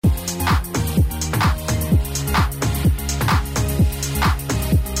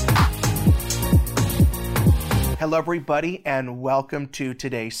Hello, everybody, and welcome to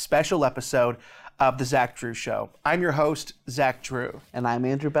today's special episode of The Zach Drew Show. I'm your host, Zach Drew. And I'm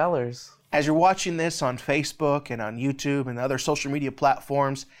Andrew Bellers. As you're watching this on Facebook and on YouTube and other social media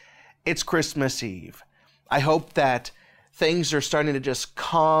platforms, it's Christmas Eve. I hope that things are starting to just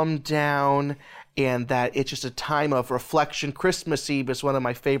calm down and that it's just a time of reflection. Christmas Eve is one of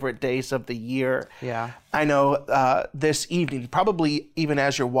my favorite days of the year. Yeah. I know this evening, probably even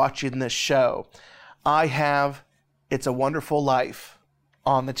as you're watching this show, I have It's a Wonderful Life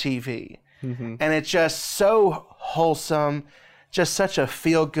on the TV. Mm-hmm. And it's just so wholesome, just such a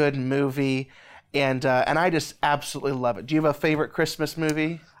feel-good movie, and I just absolutely love it. Do you have a favorite Christmas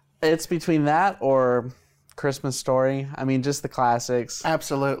movie? It's between that or Christmas Story. I mean, just the classics.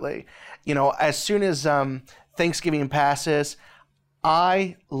 Absolutely. You know, as soon as Thanksgiving passes,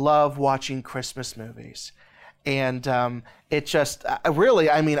 I love watching Christmas movies. And it just, really,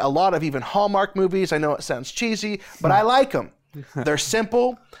 I mean, a lot of even Hallmark movies, I know it sounds cheesy, but I like them. They're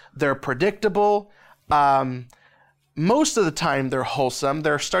simple, they're predictable. Most of the time they're wholesome.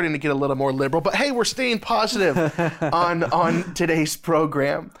 They're starting to get a little more liberal, but hey, we're staying positive on today's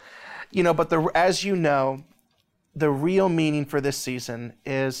program. You know, but as you know, the real meaning for this season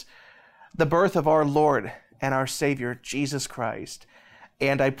is the birth of our Lord and our Savior, Jesus Christ.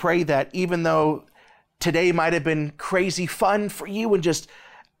 And I pray that even though today might have been crazy fun for you and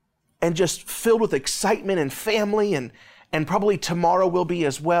just filled with excitement and family, and probably tomorrow will be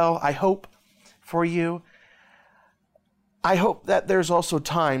as well, I hope for you. I hope that there's also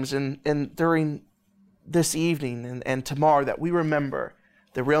times and during this evening and tomorrow that we remember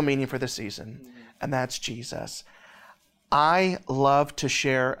the real meaning for the season, and that's Jesus. I love to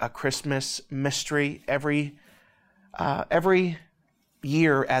share a Christmas mystery every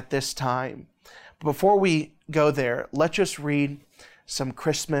year at this time. But before we go there, let's just read some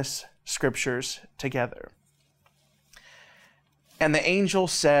Christmas scriptures together. And the angel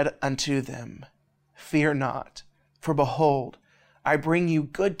said unto them, Fear not, for behold, I bring you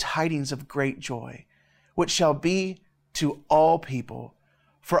good tidings of great joy, which shall be to all people.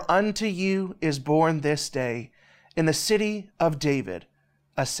 For unto you is born this day in the city of David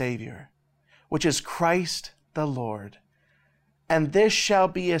a Savior, which is Christ the Lord. And this shall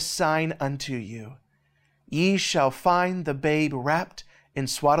be a sign unto you. Ye shall find the babe wrapped in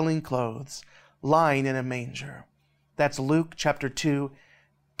swaddling clothes, lying in a manger. That's Luke chapter 2,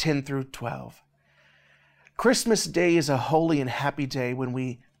 10 through 12. Christmas Day is a holy and happy day when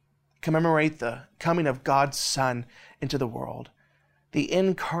we commemorate the coming of God's Son into the world, the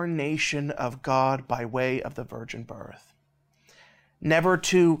incarnation of God by way of the virgin birth. Never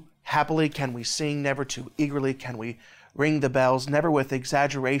too happily can we sing, never too eagerly can we ring the bells, never with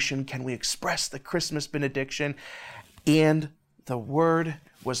exaggeration can we express the Christmas benediction. And the Word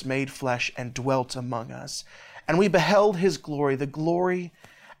was made flesh and dwelt among us. And we beheld his glory, the glory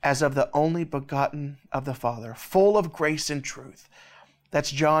as of the only begotten of the Father, full of grace and truth.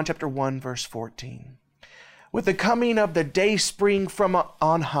 That's John chapter 1, verse 14. With the coming of the day spring from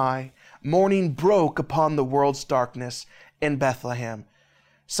on high, morning broke upon the world's darkness in Bethlehem.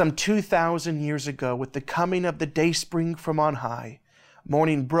 Some 2,000 years ago, with the coming of the day spring from on high,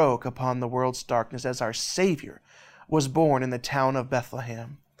 morning broke upon the world's darkness as our Savior was born in the town of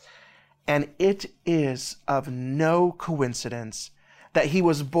Bethlehem. And it is of no coincidence that he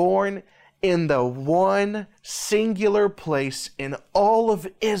was born in the one singular place in all of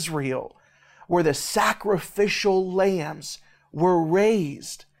Israel where the sacrificial lambs were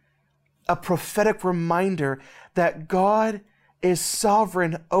raised, a prophetic reminder that God is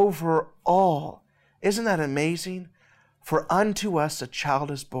sovereign over all. Isn't that amazing? For unto us a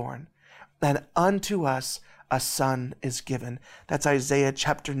child is born, and unto us a son is given. That's Isaiah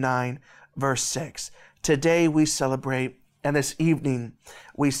chapter 9, verse 6. Today we celebrate, and this evening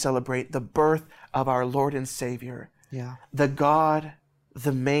we celebrate the birth of our Lord and Savior. Yeah. The God,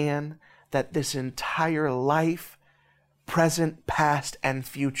 the man that this entire life, present, past, and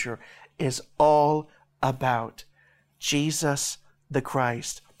future is all about. Jesus the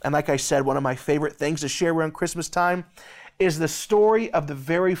Christ. And like I said, one of my favorite things to share around Christmas time is the story of the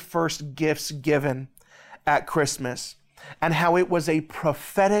very first gifts given at Christmas and how it was a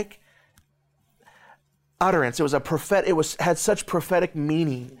prophetic utterance. It was had such prophetic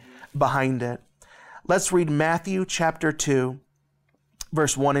meaning behind it. Let's read Matthew chapter 2,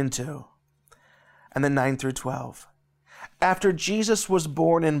 verse 1 and 2, and then 9 through 12. After Jesus was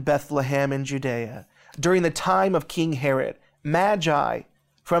born in Bethlehem in Judea, during the time of King Herod, Magi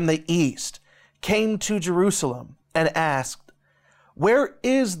from the east came to Jerusalem and asked, Where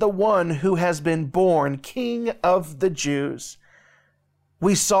is the one who has been born King of the Jews?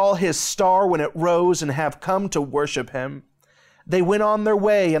 We saw his star when it rose and have come to worship him. They went on their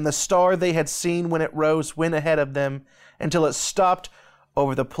way, and the star they had seen when it rose went ahead of them until it stopped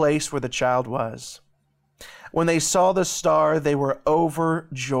over the place where the child was. When they saw the star, they were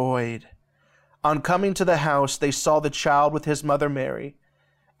overjoyed. On coming to the house, they saw the child with his mother Mary,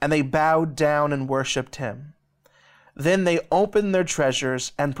 and they bowed down and worshipped him. Then they opened their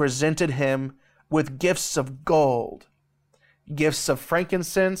treasures and presented him with gifts of gold, gifts of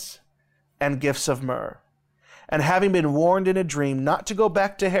frankincense, and gifts of myrrh. And having been warned in a dream not to go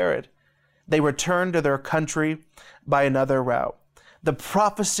back to Herod, they returned to their country by another route. The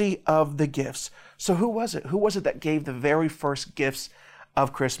prophecy of the gifts. So who was it? Who was it that gave the very first gifts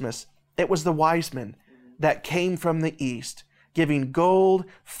of Christmas? It was the wise men that came from the east, giving gold,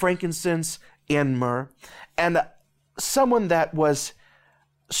 frankincense, and myrrh. And someone that was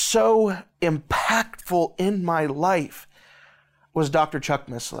so impactful in my life was Dr. Chuck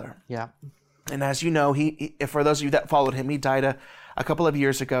Missler. Yeah. And as you know, he for those of you that followed him, he died a couple of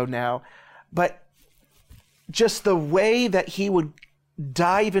years ago now. But just the way that he would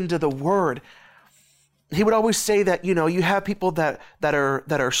dive into the Word, he would always say that, you know, you have people that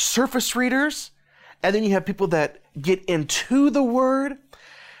are surface readers, and then you have people that get into the Word.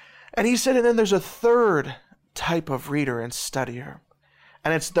 And he said, and then there's a third type of reader and studier,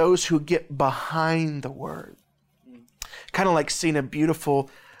 and it's those who get behind the Word. Kind of like seeing a beautiful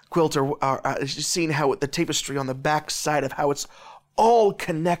quilt, or seeing how the tapestry on the back side of how it's all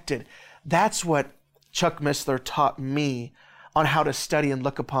connected. That's what Chuck Missler taught me on how to study and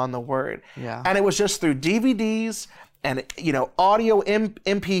look upon the Word. Yeah. And it was just through DVDs and, you know, audio,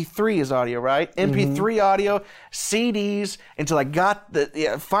 MP3 is audio, right? MP3 audio, CDs, until I got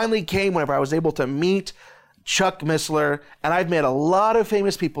finally came whenever I was able to meet Chuck Missler. And I've met a lot of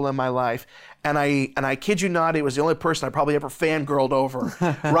famous people in my life. And I kid you not, it was the only person I probably ever fangirled over,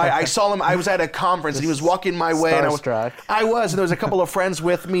 right? I saw him, I was at a conference and he was walking my way. Starstruck. And I was, and there was a couple of friends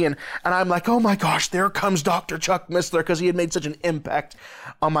with me, and I'm like, oh my gosh, there comes Dr. Chuck Missler, because he had made such an impact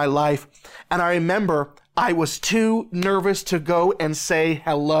on my life. And I remember I was too nervous to go and say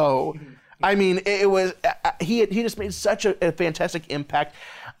hello. I mean, it was, he just made such a fantastic impact.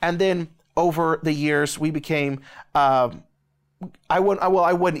 And then over the years, we became, I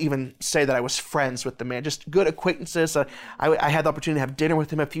wouldn't even say that I was friends with the man, just good acquaintances. I had the opportunity to have dinner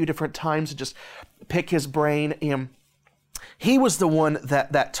with him a few different times and just pick his brain. He was the one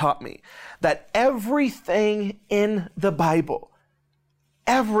that taught me that everything in the Bible,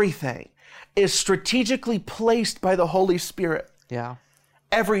 everything is strategically placed by the Holy Spirit. Yeah.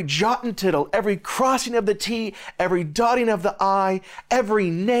 Every jot and tittle, every crossing of the T, every dotting of the I, every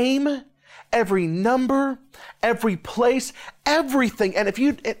name, every number, every place, everything. And if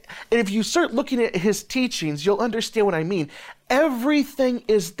you start looking at his teachings, you'll understand what I mean. Everything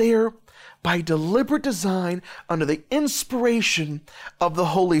is there by deliberate design under the inspiration of the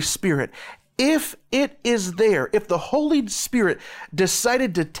Holy Spirit. If it is there, if the Holy Spirit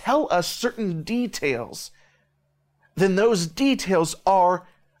decided to tell us certain details, then those details are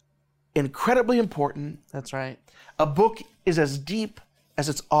incredibly important. That's right. A book is as deep as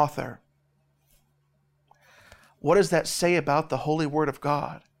its author. What does that say about the Holy Word of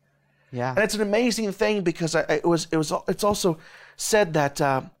God? Yeah. And it's an amazing thing, because it's also said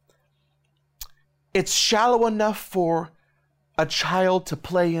that it's shallow enough for a child to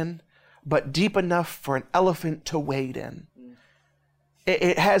play in, but deep enough for an elephant to wade in.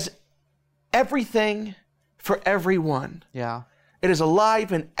 It has everything for everyone. Yeah. It is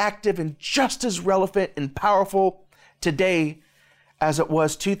alive and active and just as relevant and powerful today as it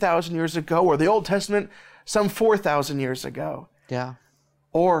was 2,000 years ago, or the Old Testament some 4,000 years ago. Yeah.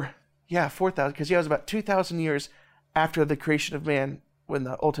 Or, 4,000, because it was about 2,000 years after the creation of man when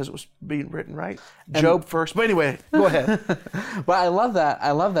the Old Testament was being written, right? Job first. But anyway, go ahead. Well, I love that.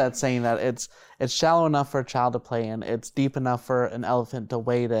 I love that saying that it's shallow enough for a child to play in. It's deep enough for an elephant to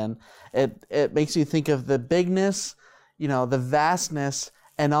wade in. It makes you think of the bigness, you know, the vastness,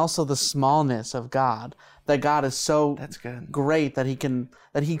 and also the smallness of God. That God is so great that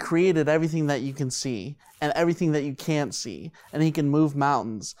he created everything that you can see and everything that you can't see, and he can move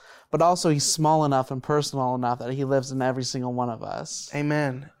mountains. But also he's small enough and personal enough that he lives in every single one of us.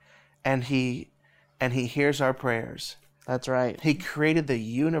 Amen. And he hears our prayers. That's right. He created the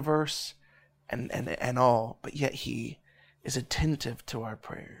universe and all, but yet he is attentive to our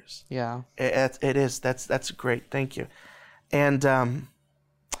prayers. Yeah. It is. That's great. Thank you. And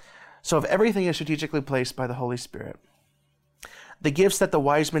so if everything is strategically placed by the Holy Spirit, the gifts that the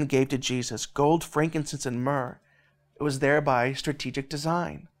wise men gave to Jesus, gold, frankincense, and myrrh, it was there by strategic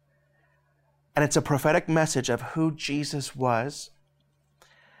design. And it's a prophetic message of who Jesus was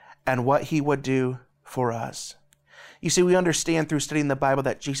and what he would do for us. You see, we understand through studying the Bible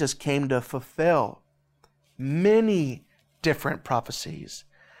that Jesus came to fulfill many different prophecies,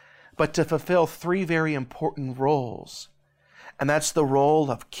 but to fulfill three very important roles. And that's the role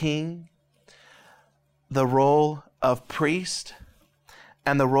of king, the role of priest,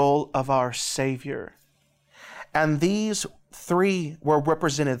 and the role of our Savior. And these three were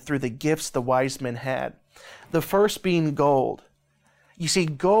represented through the gifts the wise men had. The first being gold. You see,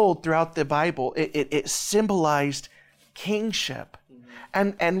 gold throughout the Bible, it symbolized kingship.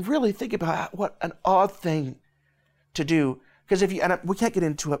 And really think about what an odd thing to do. Because we can't get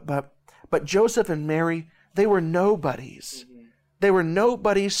into it, but Joseph and Mary, they were nobodies. They were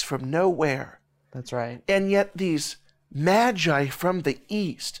nobodies from nowhere. That's right. And yet these magi from the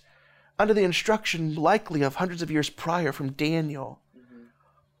east, under the instruction likely of hundreds of years prior from Daniel,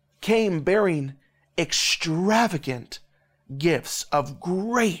 came bearing extravagant gifts of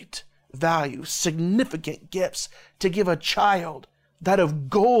great value, significant gifts to give a child, that of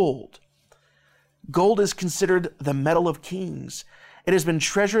gold. Gold is considered the metal of kings. It has been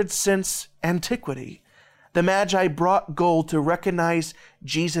treasured since antiquity. The Magi brought gold to recognize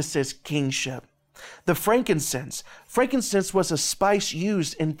Jesus' kingship. The frankincense. Frankincense was a spice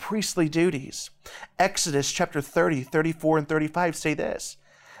used in priestly duties. Exodus chapter 30, 34, and 35 say this.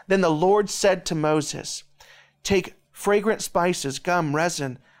 Then the Lord said to Moses, take fragrant spices, gum,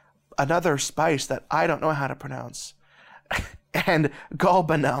 resin, another spice that I don't know how to pronounce, and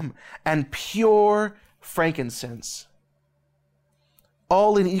galbanum, and pure frankincense,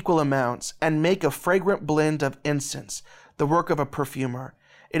 all in equal amounts, and make a fragrant blend of incense, the work of a perfumer.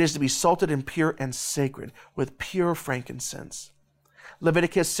 It is to be salted and pure and sacred with pure frankincense.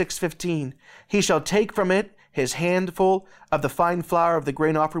 Leviticus 6:15, he shall take from it his handful of the fine flour of the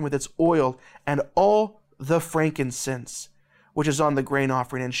grain offering with its oil and all the frankincense which is on the grain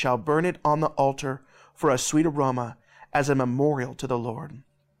offering, and shall burn it on the altar for a sweet aroma as a memorial to the Lord.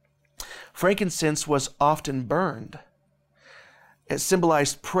 Frankincense was often burned. It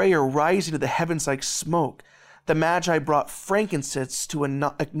symbolized prayer rising to the heavens like smoke. The Magi brought frankincense to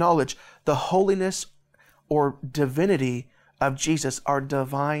acknowledge the holiness or divinity of Jesus, our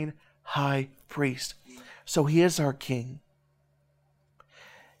divine high priest. So he is our king.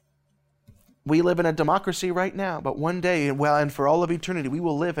 We live in a democracy right now, but one day, and for all of eternity, we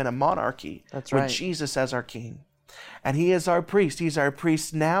will live in a monarchy. That's right. With Jesus as our king. And he is our priest. He's our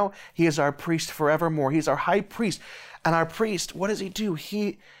priest now. He is our priest forevermore. He's our high priest. And our priest, what does he do?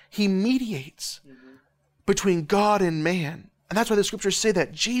 He mediates between God and man. And that's why the scriptures say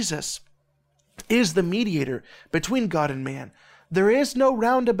that Jesus is the mediator between God and man. There is no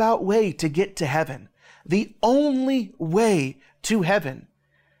roundabout way to get to heaven. The only way to heaven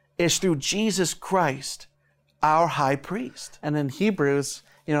is through Jesus Christ, our high priest. And in Hebrews,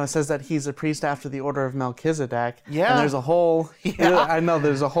 it says that he's a priest after the order of Melchizedek. Yeah. And there's a whole, I know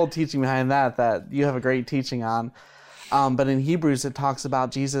there's a whole teaching behind that you have a great teaching on. But in Hebrews, it talks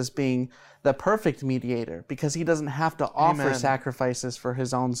about Jesus being the perfect mediator because he doesn't have to offer sacrifices for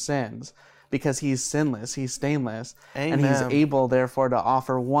his own sins because he's sinless, he's stainless. Amen. And he's able, therefore, to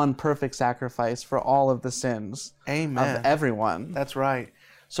offer one perfect sacrifice for all of the sins of everyone. That's right.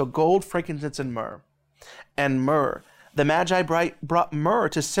 So gold, frankincense, and myrrh. And myrrh. The Magi brought myrrh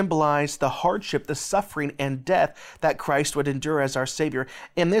to symbolize the hardship, the suffering, and death that Christ would endure as our Savior.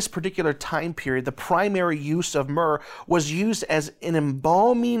 In this particular time period, the primary use of myrrh was used as an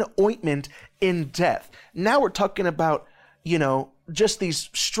embalming ointment in death. Now we're talking about, just these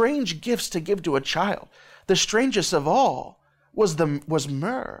strange gifts to give to a child. The strangest of all was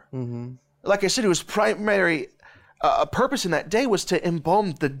myrrh. Mm-hmm. Like I said, it was primary purpose in that day was to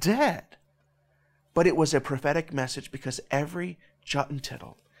embalm the dead. But it was a prophetic message because every jot and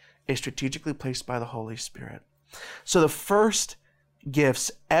tittle is strategically placed by the Holy Spirit. So the first gifts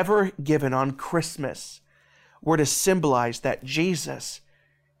ever given on Christmas were to symbolize that Jesus,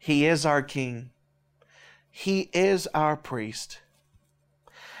 he is our King, he is our priest,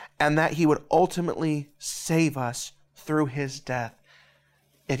 and that he would ultimately save us through his death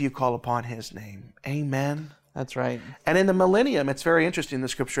if you call upon his name. Amen. That's right. And in the millennium, it's very interesting in the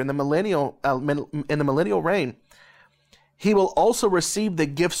scripture, in the millennial reign, he will also receive the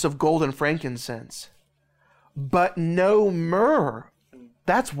gifts of gold and frankincense, but no myrrh.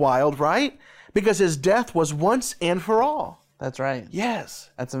 That's wild, right? Because his death was once and for all. That's right. Yes.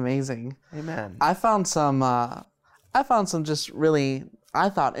 That's amazing. Amen. I found some just really, I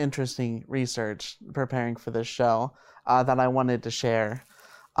thought, interesting research preparing for this show that I wanted to share.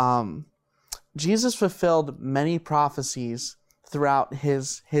 Jesus fulfilled many prophecies throughout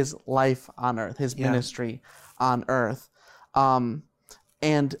his life on earth, his ministry on earth.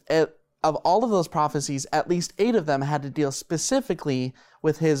 And of all of those prophecies, at least 8 of them had to deal specifically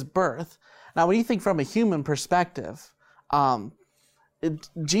with his birth. Now, when you think from a human perspective,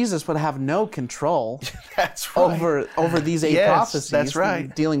 Jesus would have no control That's right. over these 8 Yes, prophecies that's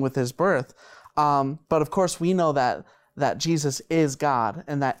right. dealing with his birth. But of course, we know that Jesus is God,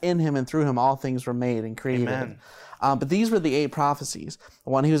 and that in him and through him all things were made and created. Amen. But these were the 8 prophecies.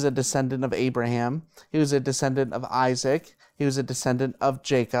 One, he was a descendant of Abraham. He was a descendant of Isaac. He was a descendant of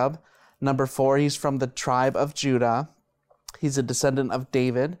Jacob. Number 4, he's from the tribe of Judah. He's a descendant of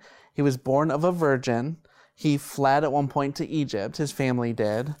David. He was born of a virgin. He fled at one point to Egypt. His family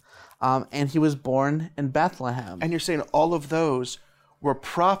did. And he was born in Bethlehem. And you're saying all of those were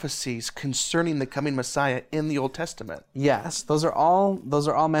prophecies concerning the coming Messiah in the Old Testament. Yes, those are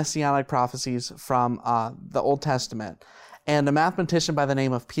all messianic prophecies from the Old Testament. And a mathematician by the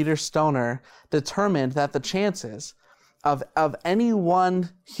name of Peter Stoner determined that the chances of any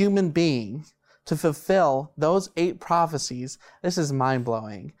one human being to fulfill those 8 prophecies, this is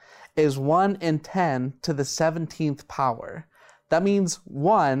mind-blowing, is 1 in 10 to the 17th power. That means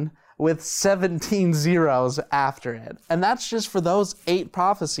 1 with 17 zeros after it. And that's just for those 8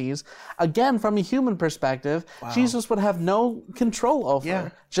 prophecies. Again, from a human perspective, wow. Jesus would have no control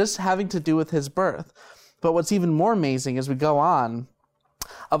over, just having to do with his birth. But what's even more amazing as we go on,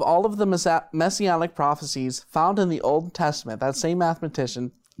 of all of the messianic prophecies found in the Old Testament, that same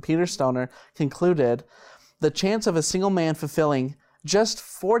mathematician, Peter Stoner, concluded the chance of a single man fulfilling just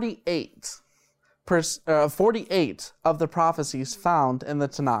 48 of the prophecies found in the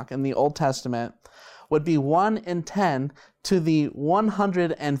Tanakh, in the Old Testament, would be 1 in 10 to the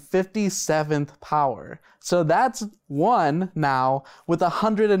 157th power. So that's 1 now with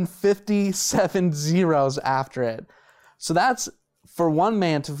 157 zeros after it. So that's for one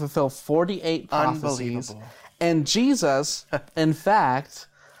man to fulfill 48 prophecies. And Jesus, in fact,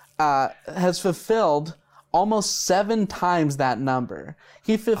 has fulfilled almost 7 times that number.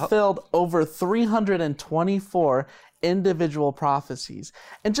 He fulfilled over 324 individual prophecies.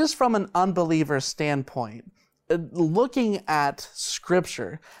 And just from an unbeliever's standpoint, looking at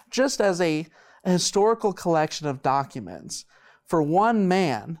Scripture just as a historical collection of documents, for one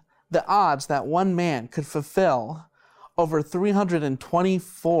man, the odds that one man could fulfill over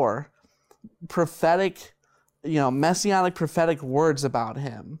 324 prophetic, messianic prophetic words about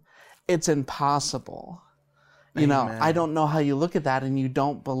him, it's impossible. I don't know how you look at that and you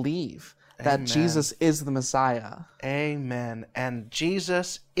don't believe that Jesus is the Messiah. Amen. And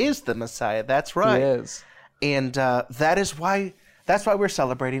Jesus is the Messiah. That's right. He is. And that's why we're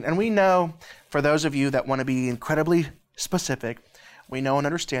celebrating. And we know, for those of you that want to be incredibly specific, we know and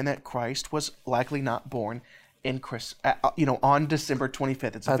understand that Christ was likely not born on December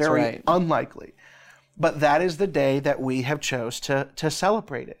 25th. It's very unlikely. But that is the day that we have chose to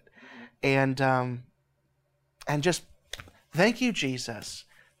celebrate it. And just thank you, Jesus.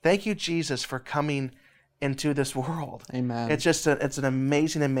 Thank you, Jesus, for coming into this world. Amen. It's an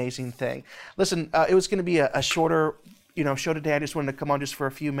amazing, amazing thing. Listen, it was going to be a shorter, show today. I just wanted to come on just for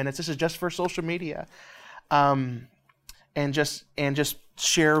a few minutes. This is just for social media, and just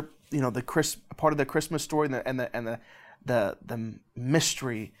share, the part of the Christmas story and the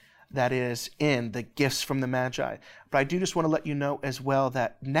mystery that is in the gifts from the Magi. But I do just want to let you know as well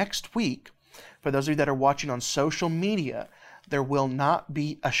that next week, for those of you that are watching on social media, there will not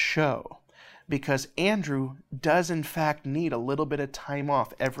be a show because Andrew does in fact need a little bit of time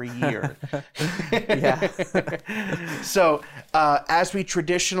off every year. So as we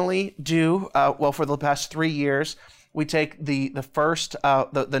traditionally do, for the past 3 years, we take the first,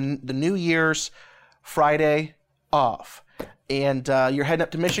 the New Year's Friday off. And you're heading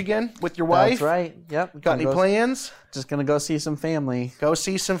up to Michigan with your wife? That's right. Yep. Got any plans? Just going to go see some family. Go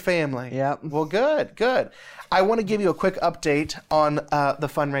see some family. Yep. Well, good. I want to give you a quick update on the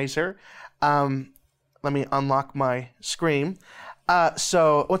fundraiser. Let me unlock my screen.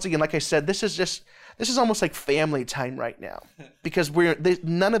 So once again, like I said, this is almost like family time right now because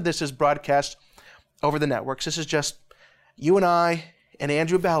none of this is broadcast over the networks. This is just you and I and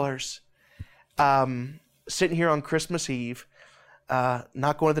Andrew Bellers sitting here on Christmas Eve.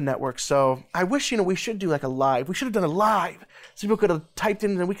 Not going to the network. So I wish, we should do like a live. We should have done a live. So people could have typed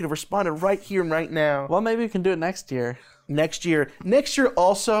in and we could have responded right here and right now. Well, maybe we can do it next year. Next year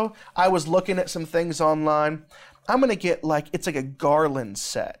also, I was looking at some things online. I'm going to get it's like a garland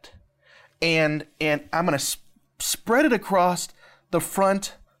set. And I'm going to spread it across the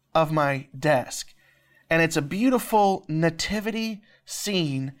front of my desk. And it's a beautiful nativity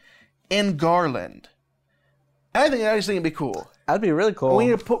scene in garland. I think it'd be cool. That'd be really cool. We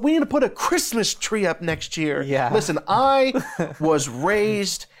need to put a Christmas tree up next year. Yeah. Listen, I was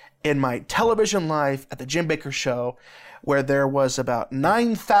raised in my television life at the Jim Baker Show, where there was about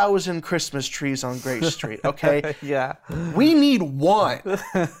 9,000 Christmas trees on Great Street. Okay. Yeah. We need one.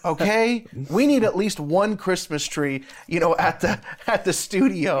 Okay. We need at least one Christmas tree. At the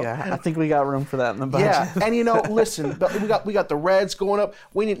studio. Yeah. I think we got room for that in the budget. Yeah. And listen, but we got the reds going up.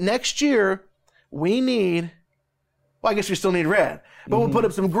 Next year. We need. Well, I guess we still need red, but we'll put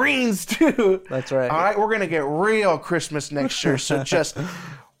up some greens too. That's right. All right, we're gonna get real Christmas next year. So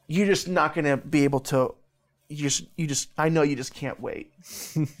you're just not gonna be able to. I know you just can't wait.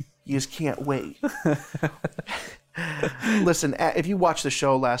 You just can't wait. Listen, if you watched the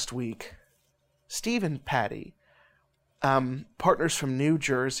show last week, Steve and Patty, partners from New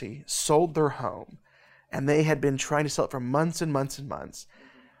Jersey, sold their home, and they had been trying to sell it for months and months and months.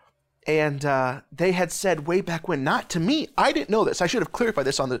 And they had said way back when, not to me, I didn't know this. I should have clarified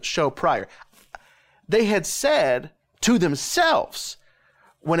this on the show prior. They had said to themselves,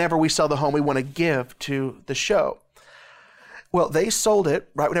 whenever we sell the home, we want to give to the show. Well, they sold it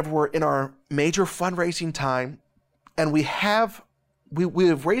right whenever we're in our major fundraising time, and we have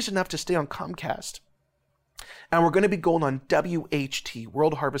raised enough to stay on Comcast. And we're going to be going on WHT,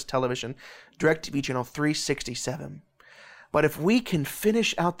 World Harvest Television, DirecTV channel 367. But if we can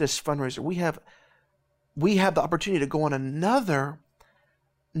finish out this fundraiser, we have the opportunity to go on another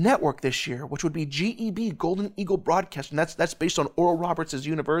network this year, which would be GEB, Golden Eagle Broadcasting. That's based on Oral Roberts'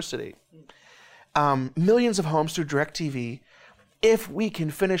 university. Millions of homes through DirecTV. If we can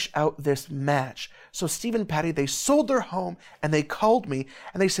finish out this match. So Steve and Patty, they sold their home and they called me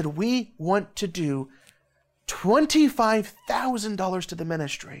and they said, we want to do $25,000 to the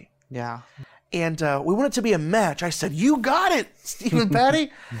ministry. Yeah. And we want it to be a match. I said, you got it, Steve and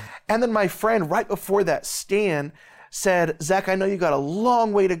Patty. And then my friend right before that, Stan, said, Zach, I know you got a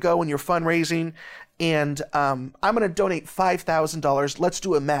long way to go in your fundraising, and I'm going to donate $5,000. Let's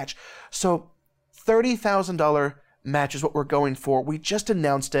do a match. So $30,000 match is what we're going for. We just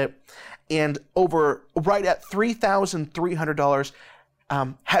announced it, and right at $3,300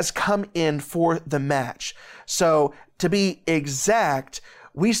 has come in for the match. So to be exact,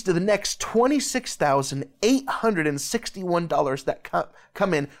 the next $26,861 that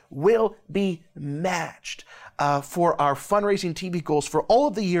come in will be matched for our fundraising TV goals for all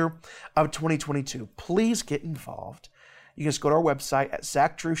of the year of 2022. Please get involved. You can just go to our website at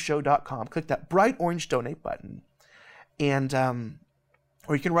zachdrewshow.com, click that bright orange donate button, and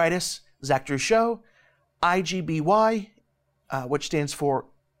or you can write us, Zach Drew Show, IGBY, which stands for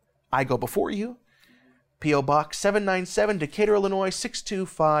I Go Before You, P.O. Box 797, Decatur, Illinois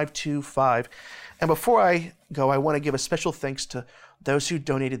 62525. And before I go, I want to give a special thanks to those who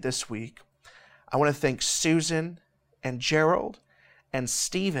donated this week. I want to thank Susan and Gerald and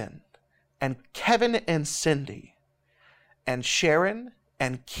Stephen and Kevin and Cindy and Sharon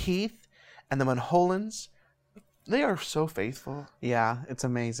and Keith and the Mulhollands. They are so faithful. Yeah, it's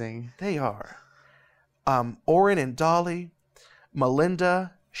amazing. They are. Oren and Dolly,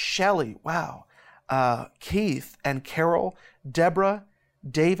 Melinda, Shelley, wow. Keith and Carol, Deborah,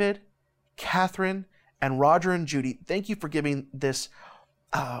 David, Catherine, and Roger and Judy. Thank you for giving this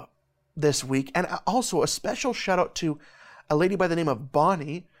week. And also a special shout out to a lady by the name of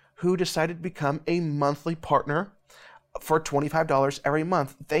Bonnie, who decided to become a monthly partner for $25 every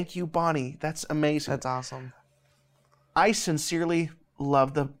month. Thank you, Bonnie. That's amazing. That's awesome. I sincerely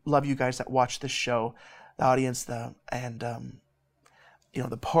love you guys that watch this show, the audience, the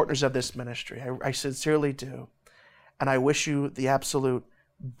partners of this ministry. I sincerely do. And I wish you the absolute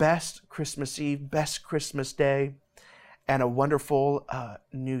best Christmas Eve, best Christmas Day, and a wonderful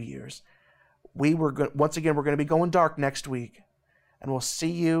New Year's. Once again, we're going to be going dark next week. And we'll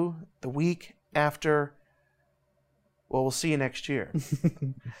see you the week after. Well, we'll see you next year.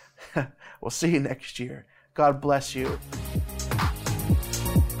 We'll see you next year. God bless you.